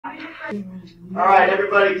All right,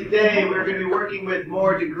 everybody, today we're going to be working with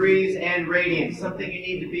more degrees and radians, something you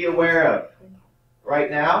need to be aware of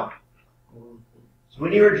right now. So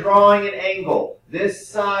when you are drawing an angle, this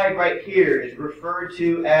side right here is referred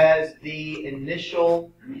to as the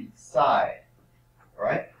initial side. All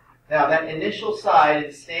right? Now, that initial side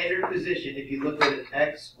in standard position, if you look at an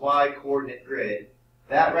X, Y coordinate grid,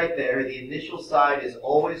 that right there, the initial side is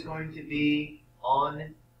always going to be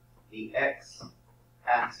on the X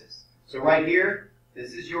axis. So right here,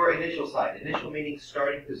 this is your initial side. Initial meaning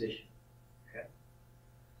starting position. Okay?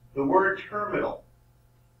 The word terminal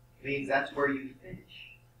means that's where you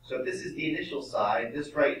finish. So if this is the initial side,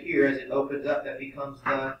 this right here, as it opens up, that becomes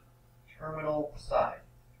the terminal side.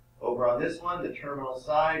 Over on this one, the terminal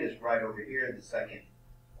side is right over here in the second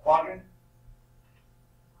quadrant.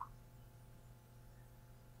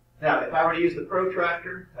 Now, if I were to use the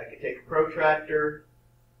protractor, I could take a protractor,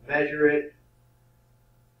 measure it.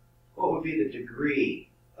 What would be the degree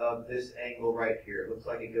of this angle right here? It looks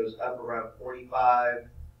like it goes up around 45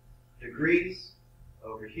 degrees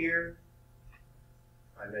over here.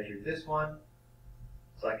 I measured this one.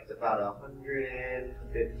 It's like it's about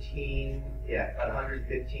 115, about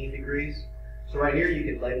 115 degrees. So right here you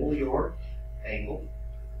could label your angle,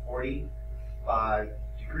 45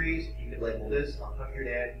 degrees. You could label this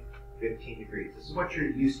 115 degrees. This is what you're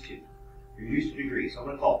used to. You're used to degrees. So I'm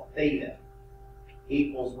going to call theta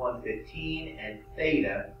equals 115 and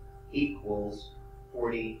theta equals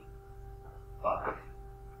 45.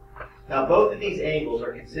 Now both of these angles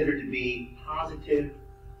are considered to be positive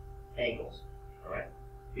angles, all right?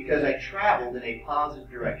 Because I traveled in a positive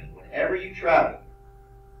direction. Whenever you travel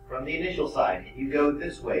from the initial side and you go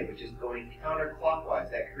this way, which is going counterclockwise,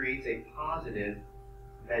 that creates a positive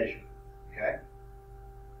measure, okay?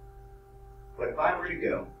 But if I were to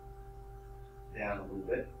go down a little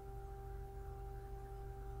bit,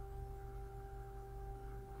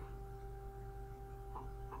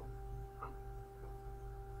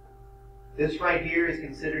 this right here is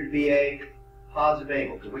considered to be a positive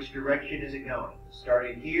angle. To which direction is it going? It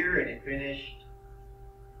started here and it finished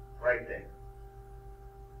right there.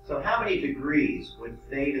 So how many degrees would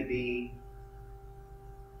theta be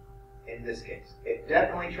in this case? It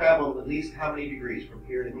definitely traveled at least how many degrees from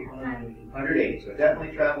here to here? 180. So it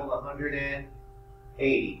definitely traveled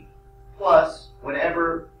 180 plus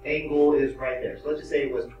whatever angle is right there. So let's just say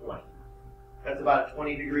it was 20. That's about a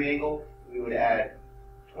 20-degree angle. We would add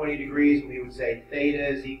 20 degrees, and we would say theta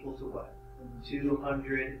is equal to what?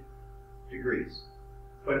 200 degrees.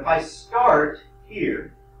 But if I start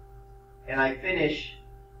here and I finish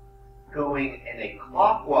going in a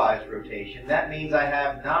clockwise rotation, that means I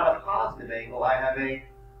have not a positive angle, I have a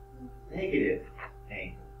negative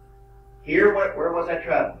angle. Here, where was I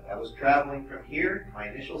traveling? I was traveling from here, my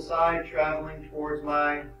initial side, traveling towards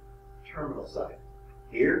my terminal side.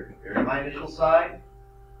 Here, here's my initial side,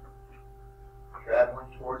 traveling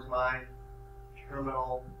towards my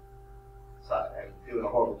terminal side. I'm doing a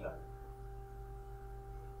horrible job.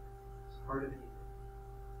 It's hard to do.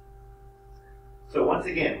 So once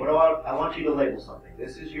again, what do I want you to label something.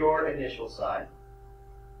 This is your initial side.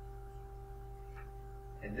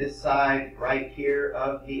 And this side right here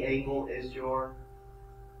of the angle is your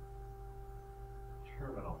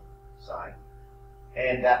terminal side.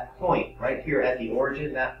 And that point right here at the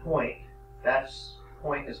origin, that point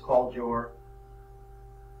is called your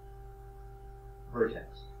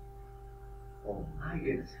vertex. Oh my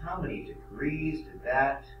goodness, how many degrees did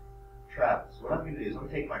that travel? So what I'm going to do is I'm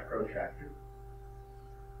going to take my protractor,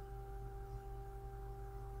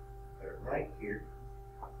 put it right here,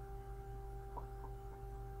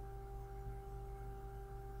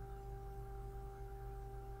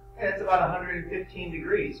 and it's about 115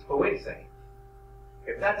 degrees. But wait a second.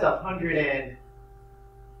 If that's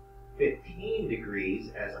 115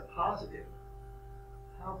 degrees as a positive,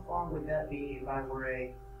 how far would that be if I were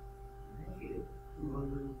a negative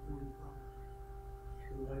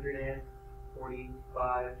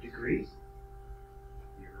 245 degrees?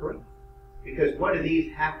 You're correct. Because what do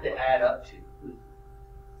these have to add up to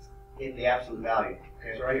in the absolute value?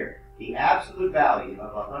 Okay, so right here, the absolute value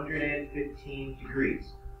of 115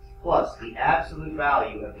 degrees plus the absolute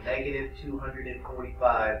value of negative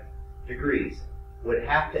 245 degrees would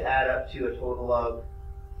have to add up to a total of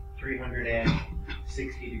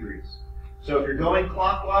 360 degrees. So if you're going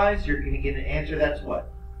clockwise, you're going to get an answer that's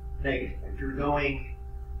what? Negative. If you're going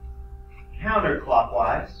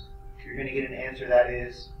counterclockwise, you're going to get an answer that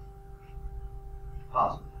is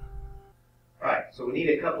positive. Alright, so we need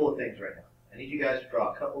a couple of things right now. I need you guys to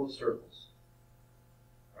draw a couple of circles.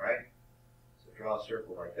 Alright? So draw a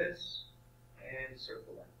circle like this, and a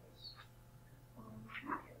circle like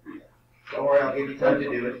this. I'll give you time to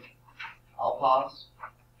do it. I'll pause.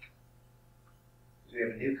 We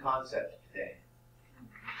have a new concept today.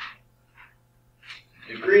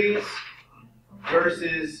 Degrees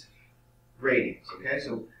versus radians. Okay,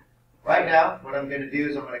 so right now, what I'm going to do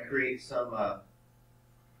is I'm going to create some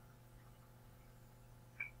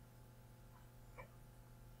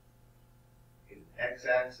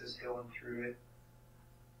x-axis going through it,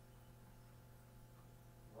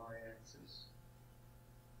 y-axis.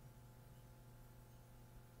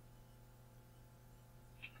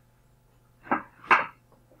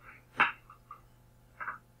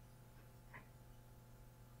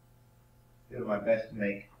 Doing my best to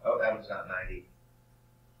make, oh, that one's not 90.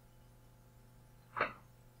 It's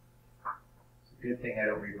a good thing I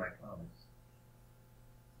don't read my comments.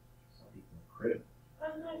 Some people are critical.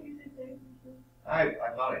 I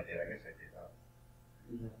thought I did. I guess I did not.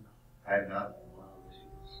 I have not.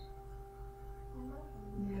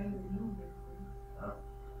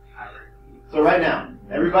 So right now,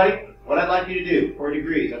 everybody, what I'd like you to do for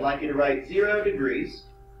degrees, I'd like you to write 0 degrees.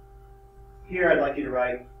 Here I'd like you to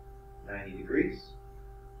write 90 degrees,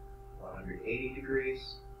 180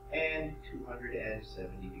 degrees, and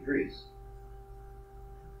 270 degrees.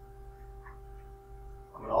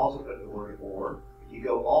 I'm going to also put the word or. If you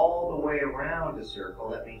go all the way around a circle,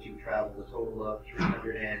 that means you've traveled a total of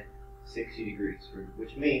 360 degrees,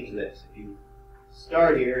 which means this. If you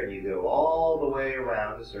start here and you go all the way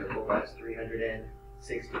around a circle, that's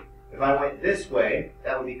 360. If I went this way,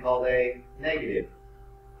 that would be called a negative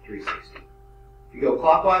 360. If you go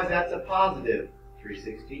clockwise, that's a positive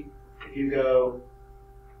 360. If you go...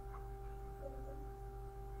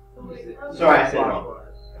 Sorry, I said wrong.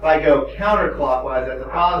 If I go counterclockwise, that's a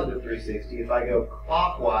positive 360. If I go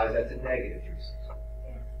clockwise, that's a negative 360.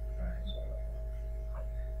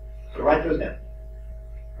 So write those down.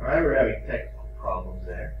 All right, we're having technical problems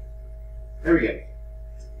there. There we go.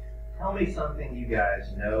 Tell me something you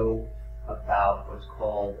guys know about what's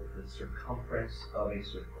called the circumference of a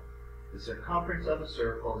circle. The circumference of a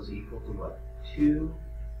circle is equal to what? 2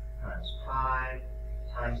 times pi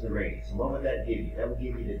times the radius. And what would that give you? That would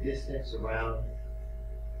give you the distance around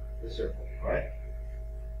the circle, right?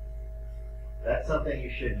 That's something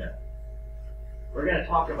you should know. We're going to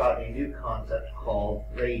talk about a new concept called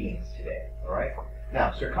radians today, all right?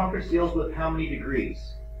 Now, circumference deals with how many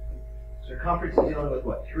degrees? Circumference is dealing with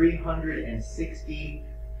what? 360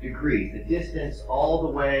 degrees, the distance all the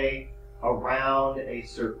way around a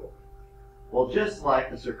circle. Well, just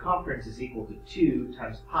like the circumference is equal to 2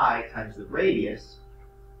 times pi times the radius,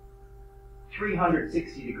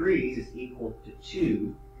 360 degrees is equal to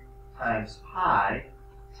 2 times pi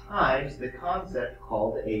times the concept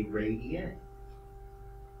called a radian.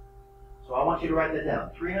 So I want you to write that down.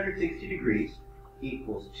 360 degrees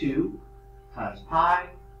equals 2 times pi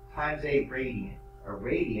times a radian. A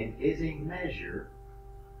radian is a measure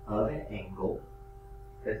of an angle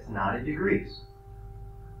that's not in degrees.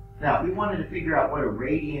 Now, if we wanted to figure out what a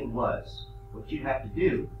radian was, what you'd have to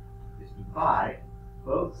do is divide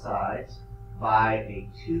both sides by a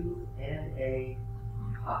 2 and a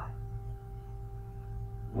pi.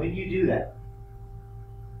 When you do that,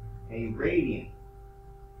 a radian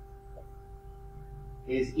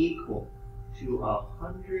is equal to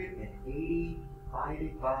 180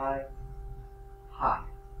 divided by pi.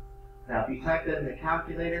 Now, if you type that in the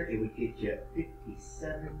calculator, it would get you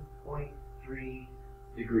 57.3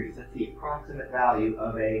 degrees. That's the approximate value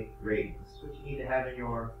of a radian. That's what you need to have in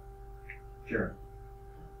your journal.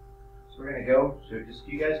 So we're going to go, so just so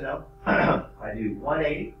you guys know, I do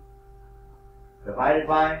 180 divided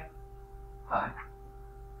by pi.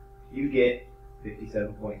 You get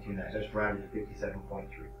 57.29. So I just rounded to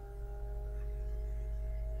 57.3.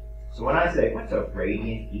 So when I say, what's a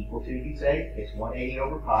radian equal to? You say it's 180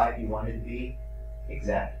 over pi if you wanted to be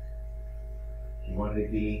exact. If you wanted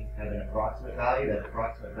to have an approximate value, that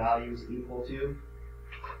approximate value is equal to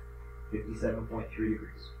 57.3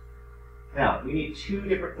 degrees. Now, we need 2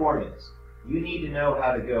 different formulas. You need to know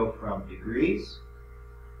how to go from degrees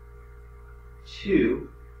to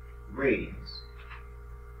radians.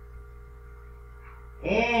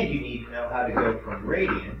 And you need to know how to go from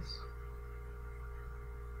radians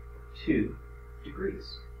to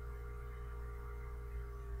degrees.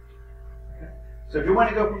 Okay? So if you want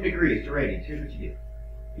to go from degrees to radians, here's what you do.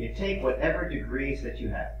 You take whatever degrees that you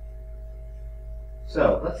have.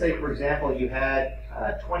 So let's say, for example, you had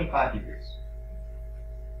 25 degrees.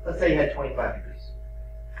 Let's say you had 25 degrees.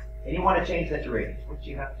 And you want to change that to radians. What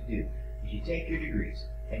you have to do is you take your degrees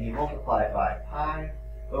and you multiply it by pi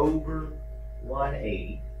over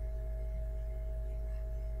 180.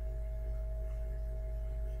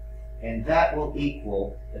 and that will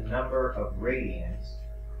equal the number of radians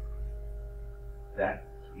that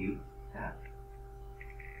you have.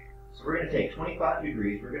 So we're going to take 25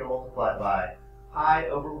 degrees, we're going to multiply it by pi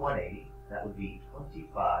over 180. That would be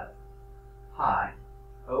 25 pi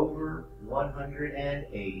over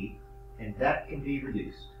 180, and that can be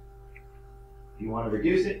reduced. If you want to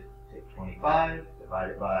reduce it, take 25, divide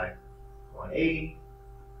it by 180,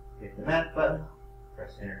 hit the math button,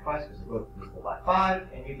 press enter twice because they're both divisible by 5,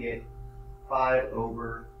 and you get 5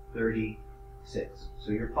 over 36.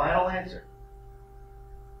 So your final answer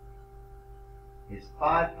is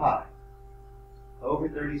 5 pi over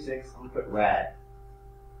 36. I'm going to put rad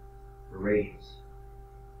for radians.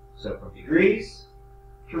 So from degrees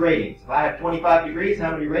to radians. If I have 25 degrees,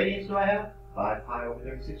 how many radians do I have? 5 pi over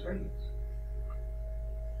 36 radians.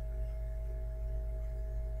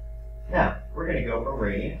 Now, we're going to go from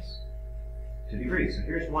radians to degrees. So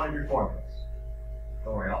here's one of your formulas.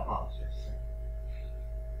 Don't worry, I'll pause just a second.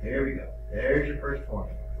 There we go. There's your first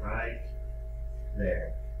formula, right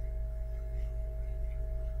there.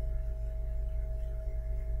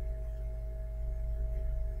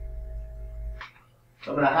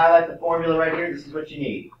 So I'm going to highlight the formula right here. This is what you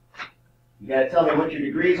need. You got to tell me what your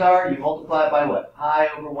degrees are. You multiply it by what? Pi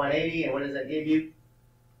over 180, and what does that give you?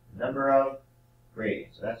 The number of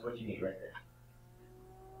radians. So that's what you need right there.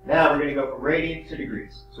 Now we're going to go from radians to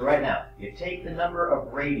degrees. So right now, you take the number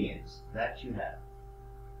of radians that you have.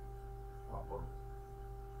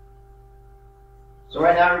 So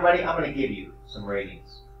right now, everybody, I'm going to give you some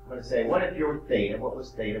radians. I'm going to say, what if your theta, what was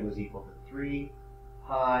theta, was equal to 3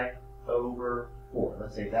 pi over 4.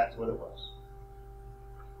 Let's say that's what it was.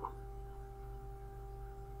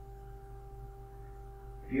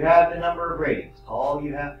 If you have the number of radians, all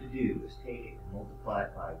you have to do is take it and multiply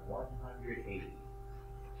it by 180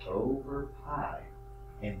 over pi,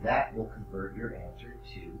 and that will convert your answer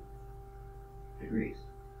to degrees.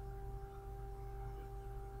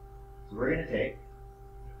 So we're going to take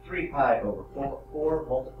 3 pi over 4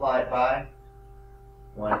 multiplied by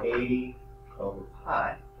 180 over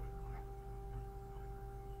pi.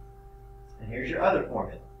 And here's your other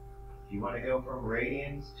formula. If you want to go from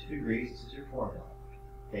radians to degrees, this is your formula.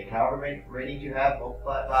 Take however many radians you have,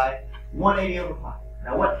 multiply it by 180 over pi.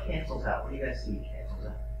 Now what cancels out? What do you guys see cancels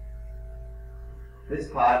out? This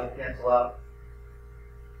pi will cancel out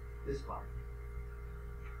this pi.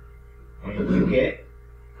 And you get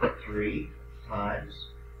 3 times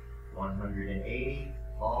 180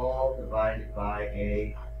 all divided by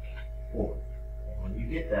a 4. And when you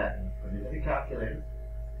get that, and put it in the calculator,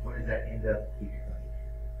 what does that end up equaling?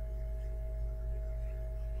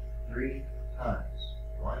 3 times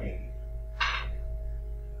 180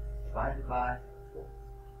 divided by 4.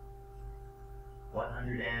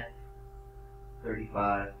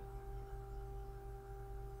 135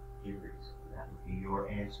 degrees. That would be your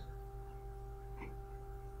answer.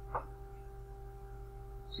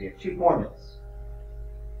 So you have two formulas.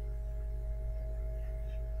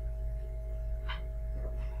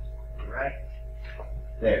 Right?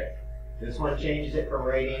 There. This one changes it from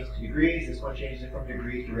radians to degrees. This one changes it from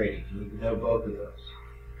degrees to radians. You need to know both of those.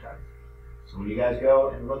 Okay? So when you guys go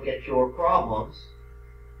and look at your problems,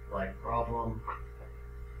 like problem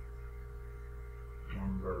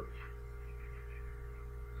number.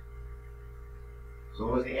 So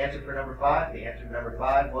what was the answer for number 5? The answer for number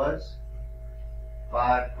 5 was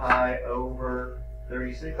 5 pi over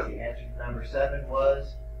 36. The answer for number 7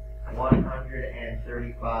 was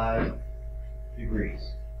 135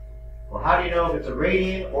 degrees. Well, how do you know if it's a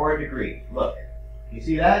radian or a degree? Look, you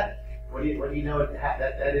see that? What do you know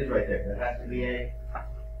that is right there? That has to be a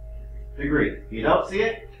degree. If you don't see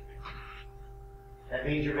it, that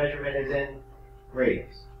means your measurement is in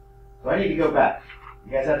radians. So I need to go back.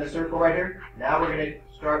 You guys have the circle right here? Now we're going to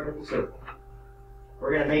start with the circle.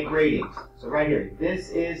 We're going to make radians. So right here, this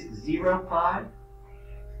is 0 pi.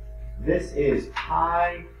 This is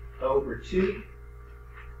pi over 2.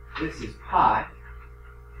 This is pi.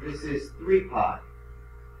 This is 3 pi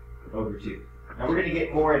over 2. Now we're going to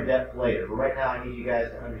get more in depth later, but right now I need you guys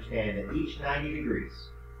to understand that each 90 degrees,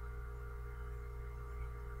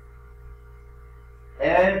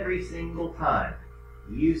 every single time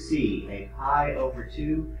you see a pi over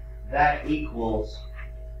 2, that equals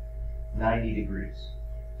 90 degrees.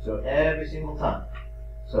 So every single time.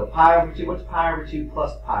 So pi over 2, what's pi over 2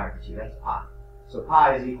 plus pi over 2? That's pi. So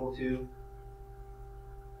pi is equal to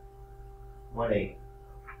 1/8.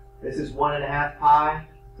 This is 1.5 pi,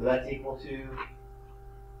 so that's equal to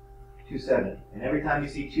 270. And every time you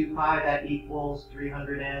see 2 pi, that equals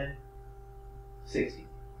 360.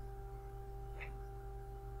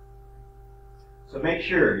 So make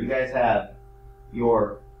sure you guys have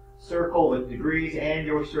your circle with degrees and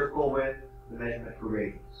your circle with the measurement for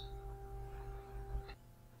radians.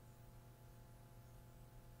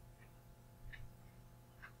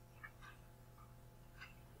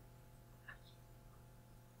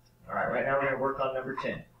 All right, right now we're going to work on number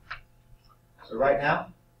 10. So right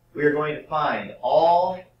now, we are going to find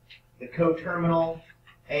all the coterminal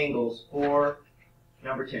angles for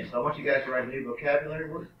number 10. So I want you guys to write a new vocabulary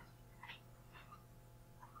word.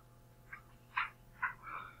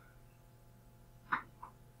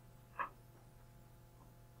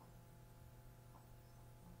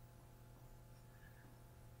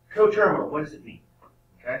 Coterminal, what does it mean?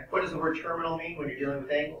 Okay. What does the word terminal mean when you're dealing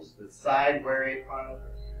with angles? The side where a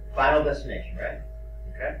final destination, right?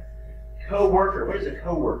 Okay. Co-worker, what is a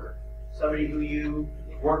co-worker? Somebody who you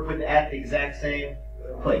work with at the exact same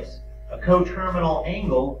place. A coterminal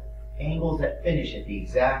angle, angles that finish at the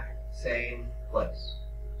exact same place.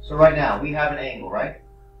 So right now, we have an angle, right?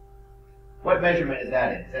 What measurement is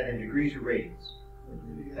that in? Is that in degrees or radians?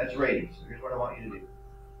 That's radians. So here's what I want you to do.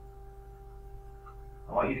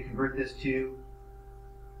 I want you to convert this to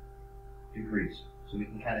degrees so we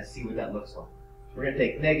can kind of see what that looks like. So we're going to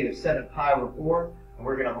take negative 7 pi over 4, and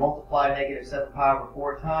we're going to multiply negative 7 pi over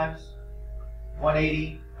 4 times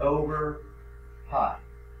 180 over pi.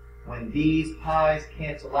 When these pi's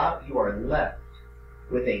cancel out, you are left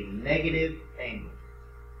with a negative angle.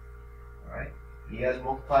 All right? You guys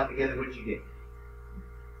multiply together, what you get?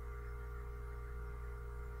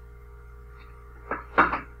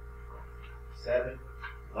 Seven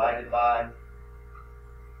divided by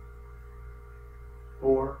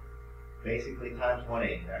 4, basically times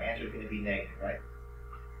 180. Our answer is going to be negative, right?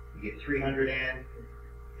 You get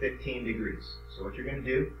 315 degrees. So what you're going to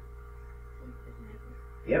do,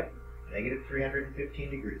 yep, negative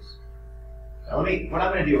 315 degrees. Now what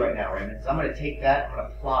I'm going to do right now, Raymond, is I'm going to take that, I'm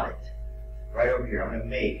going to plot it right over here. I'm going to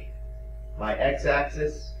make my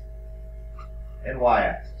x-axis and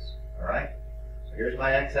y-axis, all right? So here's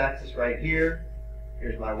my x-axis right here.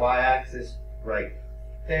 Here's my y-axis right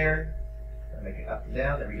there. I'm going to make it up and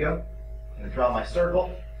down. There we go. I'm going to draw my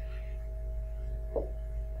circle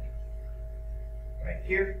right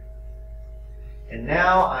here. And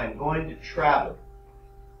now I'm going to travel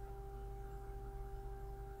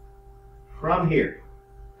from here.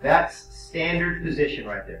 That's standard position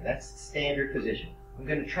right there. That's standard position. I'm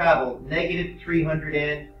going to travel negative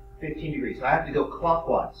 315 degrees. So I have to go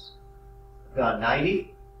clockwise. I've gone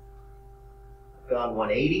 90. I've gone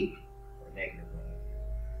 180. Or negative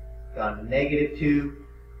 180. I've gone negative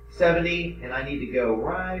 270. And I need to go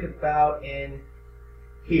right about in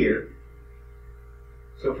here.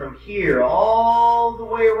 So from here all the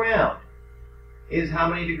way around is how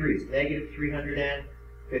many degrees? Negative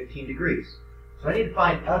 315 degrees. So I need to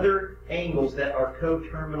find other angles that are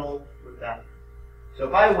coterminal with that. So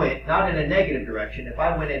if I went, not in a negative direction, if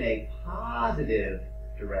I went in a positive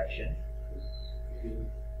direction,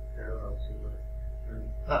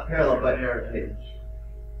 not parallel, but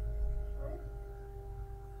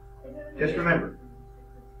just remember,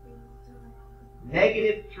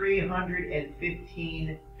 negative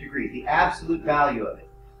 315 degrees, the absolute value of it,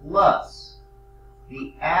 plus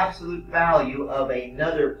the absolute value of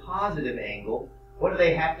another positive angle, what do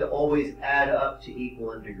they have to always add up to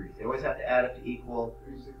equal in degrees? They always have to add up to equal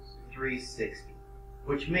 360.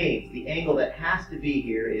 Which means the angle that has to be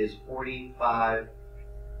here is 45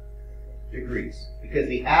 degrees. Because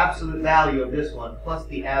the absolute value of this one plus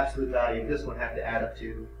the absolute value of this one have to add up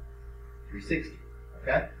to 360.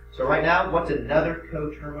 Okay? So right now, what's another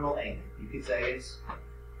coterminal angle? You could say it's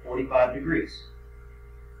 45 degrees.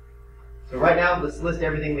 So right now, let's list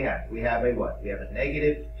everything we have. We have a what? We have a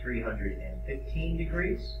negative 315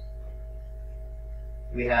 degrees.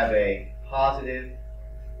 We have a positive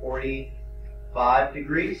 45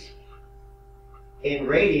 degrees. In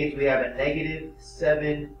radians, we have a negative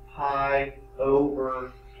 7 pi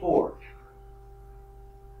over 4.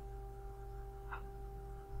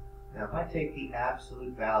 Now, if I take the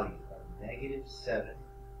absolute value of negative 7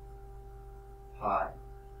 pi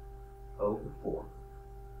over 4,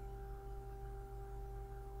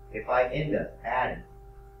 if I end up adding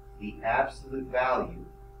the absolute value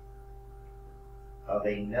of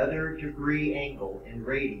another degree angle in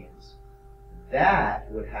radians,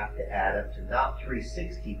 that would have to add up to not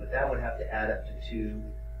 360, but that would have to add up to 2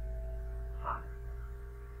 pi.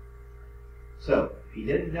 So, if you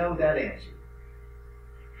didn't know that answer,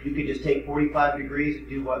 you could just take 45 degrees and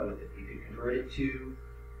do what with it? You could convert it to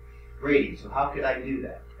radians. So how could I do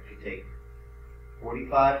that? I could take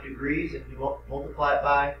 45 degrees and multiply it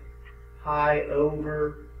by pi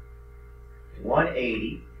over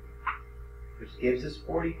 180, which gives us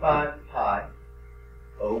 45 pi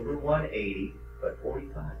over 180, but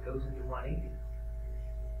 45 goes into 180.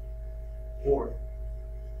 4 times.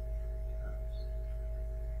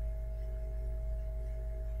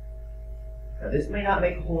 Now this may not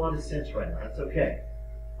make a whole lot of sense right now. That's okay.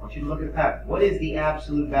 I want you to look at the pattern. What is the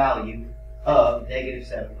absolute value of negative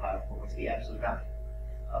 7 pi over 4? What's the absolute value?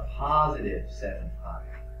 A positive 7 pi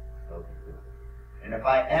over 4. And if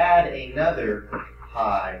I add another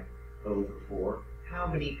pi over 4, how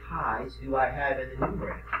many pi's do I have in the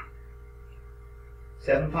numerator?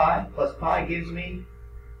 7 pi plus pi gives me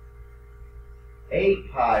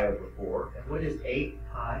 8 pi over 4. And what is 8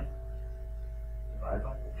 pi divided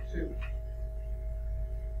by 2?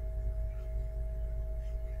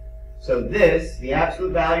 So this, the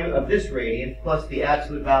absolute value of this radian plus the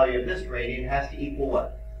absolute value of this radian has to equal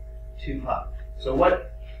what? 2 pi. So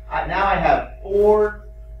now I have 4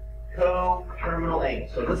 co-terminal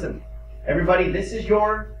angles. So listen, everybody, this is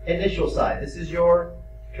your initial side. This is your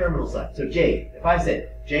terminal side. So Jade, if I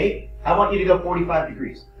said, Jade, I want you to go 45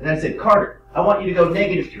 degrees. And then I said, Carter, I want you to go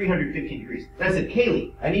negative 315 degrees. Then I said,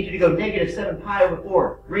 Kaylee, I need you to go negative 7 pi over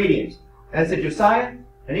 4 radians. And I said, Josiah,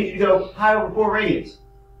 I need you to go pi over 4 radians.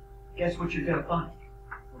 Guess what you're going to find?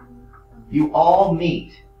 You all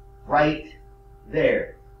meet right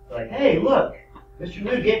there. Like, hey, look, Mr.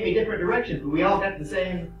 New gave me different directions, but we all got the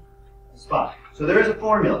same spot. So there is a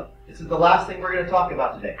formula. This is the last thing we're going to talk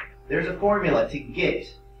about today. There's a formula to get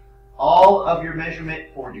all of your measurement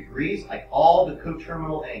for degrees, like all the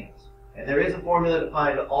coterminal angles. And there is a formula to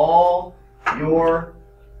find all your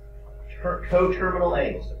coterminal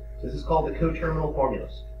angles. So this is called the coterminal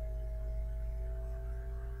formulas.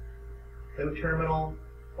 Coterminal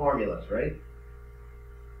formulas, right?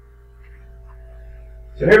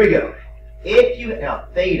 So here we go. Now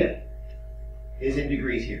theta is in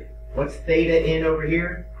degrees here. What's theta in over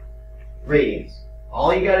here? Radians.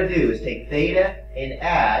 All you got to do is take theta and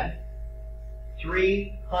add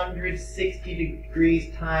 360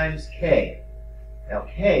 degrees times k. Now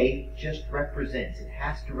k just represents, it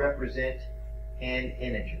has to represent an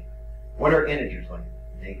integer. What are integers like?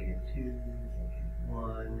 Negative 2, negative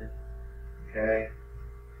 1, okay,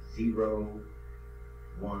 0,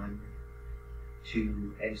 1,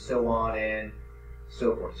 2, and so on and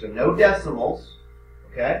so forth. So no decimals,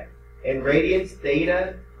 okay? And radians,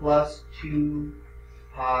 theta plus 2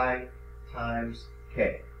 pi times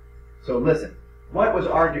k. So listen, what was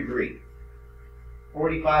our degree?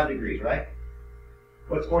 45 degrees, right?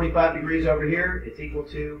 What's 45 degrees over here? It's equal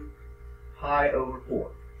to pi over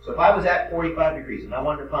 4. So if I was at 45 degrees and I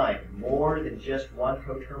wanted to find more than just one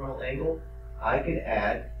coterminal angle, I could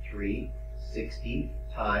add 360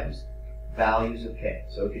 times values of k.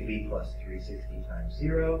 So it could be plus 360 times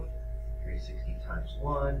 0, 360 times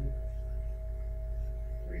 1,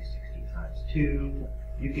 360 times 2.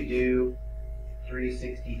 You could do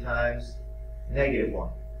 360 times negative 1.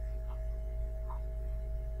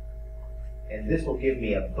 And this will give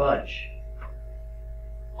me a bunch.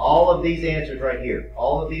 All of these answers right here,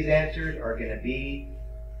 all of these answers are going to be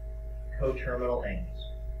coterminal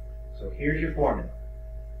angles. So here's your formula.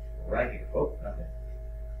 Right here. Oh, not there.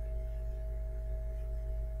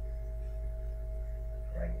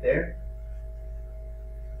 Right there.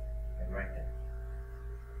 And right there.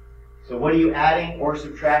 So what are you adding or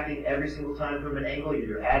subtracting every single time from an angle?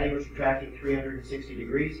 You're adding or subtracting 360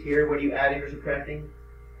 degrees. Here, what are you adding or subtracting?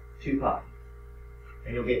 2 pi.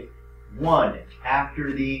 And you'll get one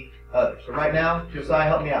after the other. So right now, Josiah,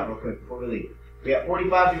 help me out real quick before we leave. We got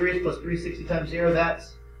 45 degrees plus 360 times 0,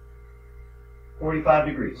 that's 45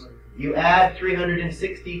 degrees. You add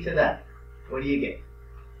 360 to that. What do you get?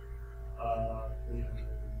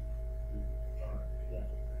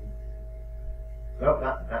 Nope,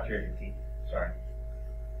 not 315. Sorry.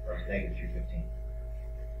 Or it's negative 315.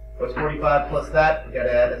 What's 45 plus that? We got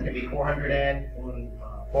to add, that's going to be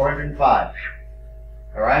 405.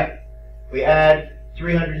 All right? We add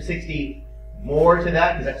 360 more to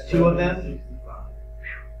that, because that's 2 of them.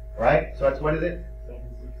 Right? So that's, what is it?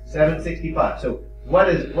 765. So what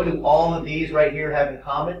do all of these right here have in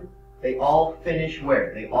common? They all finish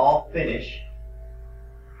where? They all finish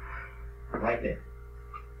right there.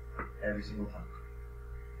 Every single time.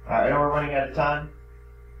 All right, I know we're running out of time.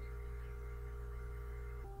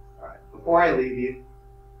 All right, before I leave you,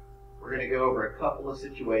 we're going to go over a couple of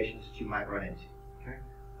situations that you might run into. Okay?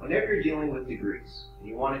 Whenever you're dealing with degrees, and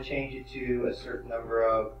you want to change it to a certain number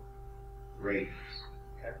of radians,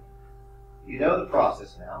 okay? You know the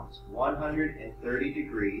process now. It's 130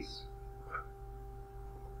 degrees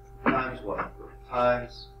times what?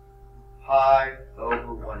 Times pi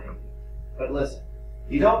over 180. But listen,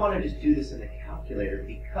 you don't want to just do this in the calculator,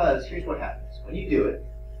 because here's what happens. When you do it,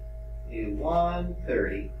 do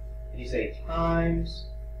 130, and you say times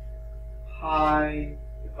pi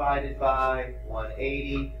divided by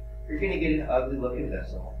 180, you're going to get an ugly looking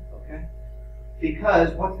decimal, okay?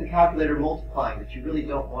 Because what's the calculator multiplying that you really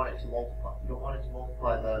don't want it to multiply? You don't want it to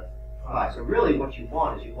multiply the pi. So really what you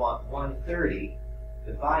want is you want 130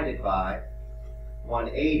 divided by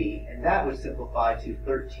 180, and that would simplify to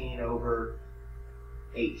 13 over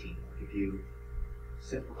 18. If you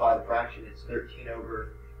simplify the fraction, it's 13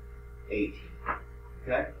 over 18.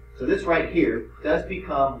 Okay? So this right here does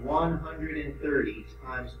become 130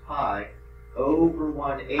 times pi over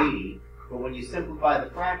 180, but when you simplify the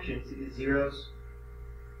fraction, see the zeros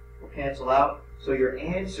will cancel out. So your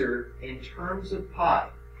answer in terms of pi,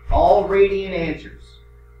 all radian answers,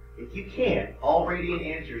 if you can, all radian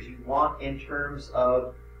answers you want in terms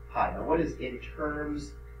of pi. Now what does in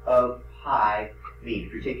terms of pi mean?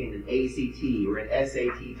 If you're taking an ACT or an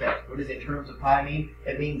SAT test, what does in terms of pi mean?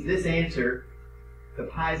 It means this answer, the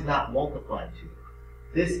pi is not multiplied to it.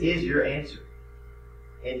 This is your answer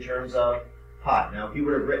in terms of pi. Now if you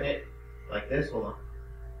would have written it like this, hold on,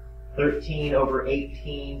 13 over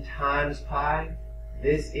 18 times pi,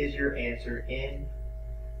 this is your answer in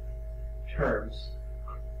terms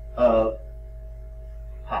of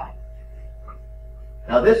pi.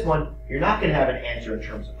 Now this one, you're not going to have an answer in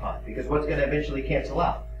terms of pi, because what's going to eventually cancel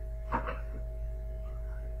out?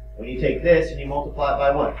 When you take this and you multiply it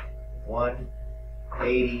by what?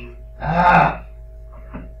 180,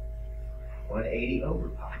 180 over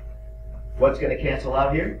pi. What's going to cancel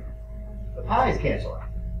out here? The pi's cancel out.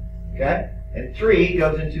 Okay? And 3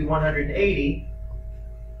 goes into 180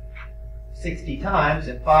 60 times,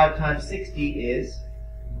 and 5 times 60 is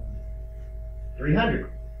 300.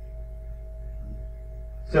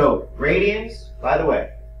 So, radians, by the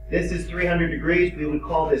way, this is 300 degrees. We would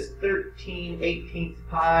call this 13/18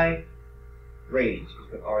 pi radians. Just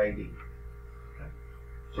put RAD. Okay.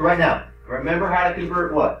 So right now, remember how to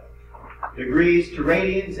convert what? Degrees to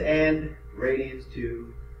radians and radians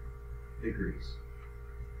to degrees.